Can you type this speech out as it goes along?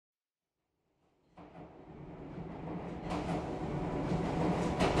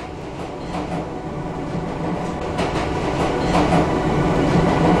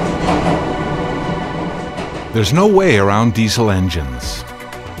There's no way around diesel engines.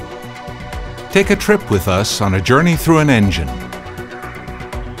 Take a trip with us on a journey through an engine.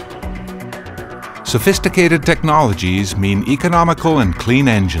 Sophisticated technologies mean economical and clean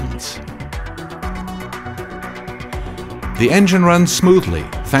engines. The engine runs smoothly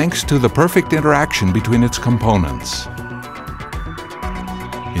thanks to the perfect interaction between its components.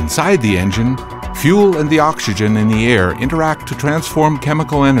 Inside the engine, fuel and the oxygen in the air interact to transform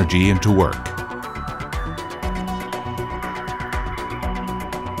chemical energy into work.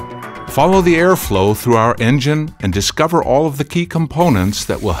 Follow the airflow through our engine and discover all of the key components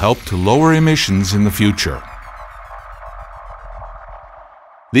that will help to lower emissions in the future.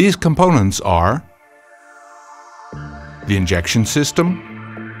 These components are the injection system,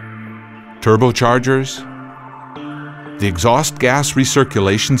 turbochargers, the exhaust gas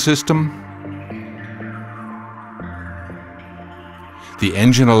recirculation system, the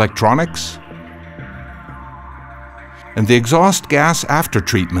engine electronics, and the exhaust gas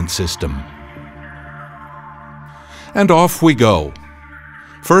aftertreatment system. And off we go.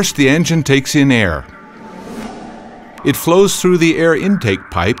 First, the engine takes in air. It flows through the air intake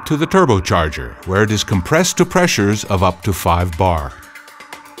pipe to the turbocharger, where it is compressed to pressures of up to 5 bar.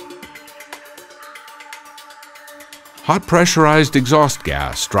 Hot pressurized exhaust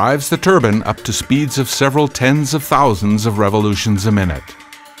gas drives the turbine up to speeds of several tens of thousands of revolutions a minute.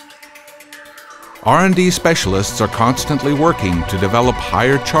 R&D specialists are constantly working to develop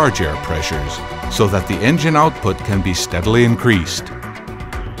higher charge air pressures so that the engine output can be steadily increased.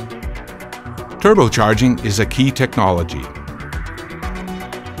 Turbocharging is a key technology.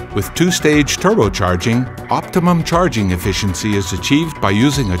 With two-stage turbocharging, optimum charging efficiency is achieved by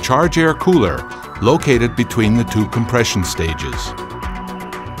using a charge air cooler located between the two compression stages.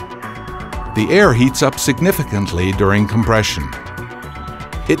 The air heats up significantly during compression.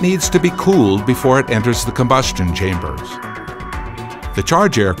 It needs to be cooled before it enters the combustion chambers. The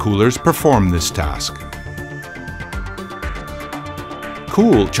charge air coolers perform this task.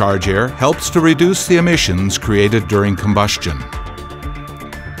 Cool charge air helps to reduce the emissions created during combustion.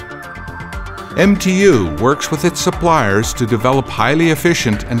 MTU works with its suppliers to develop highly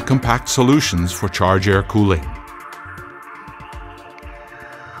efficient and compact solutions for charge air cooling.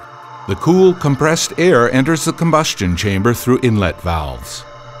 The cool, compressed air enters the combustion chamber through inlet valves.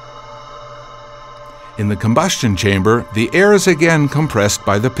 In the combustion chamber, the air is again compressed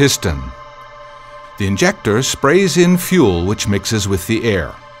by the piston. The injector sprays in fuel which mixes with the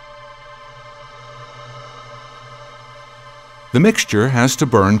air. The mixture has to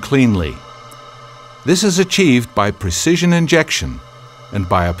burn cleanly. This is achieved by precision injection and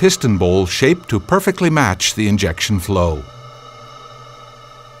by a piston bowl shaped to perfectly match the injection flow.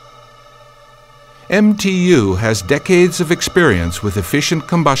 MTU has decades of experience with efficient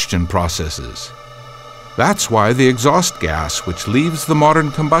combustion processes. That's why the exhaust gas which leaves the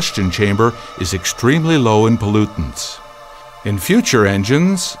modern combustion chamber is extremely low in pollutants. In future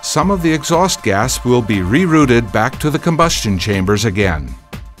engines, some of the exhaust gas will be rerouted back to the combustion chambers again.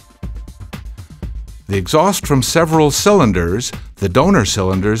 The exhaust from several cylinders, the donor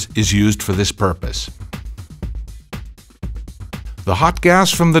cylinders, is used for this purpose. The hot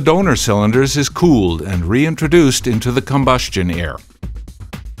gas from the donor cylinders is cooled and reintroduced into the combustion air.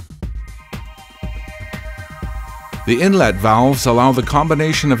 The inlet valves allow the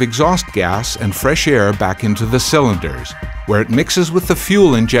combination of exhaust gas and fresh air back into the cylinders, where it mixes with the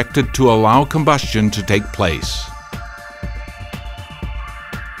fuel injected to allow combustion to take place.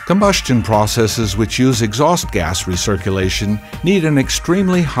 Combustion processes which use exhaust gas recirculation need an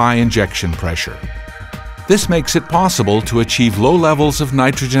extremely high injection pressure. This makes it possible to achieve low levels of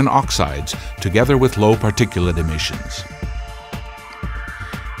nitrogen oxides together with low particulate emissions.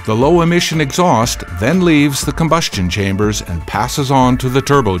 The low-emission exhaust then leaves the combustion chambers and passes on to the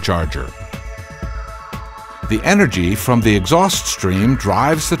turbocharger. The energy from the exhaust stream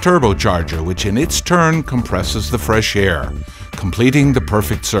drives the turbocharger, which in its turn compresses the fresh air, completing the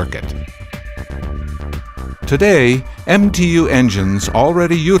perfect circuit. Today, MTU engines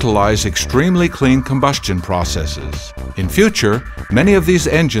already utilize extremely clean combustion processes. In future, many of these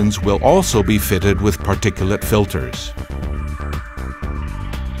engines will also be fitted with particulate filters.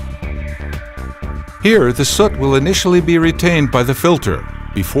 Here, the soot will initially be retained by the filter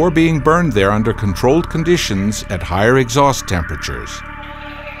before being burned there under controlled conditions at higher exhaust temperatures.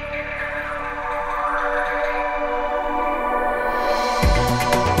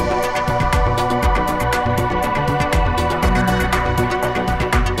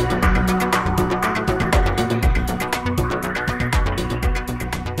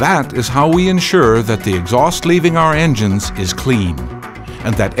 That is how we ensure that the exhaust leaving our engines is clean.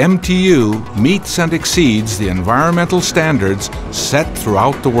 and that MTU meets and exceeds the environmental standards set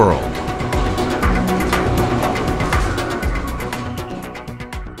throughout the world.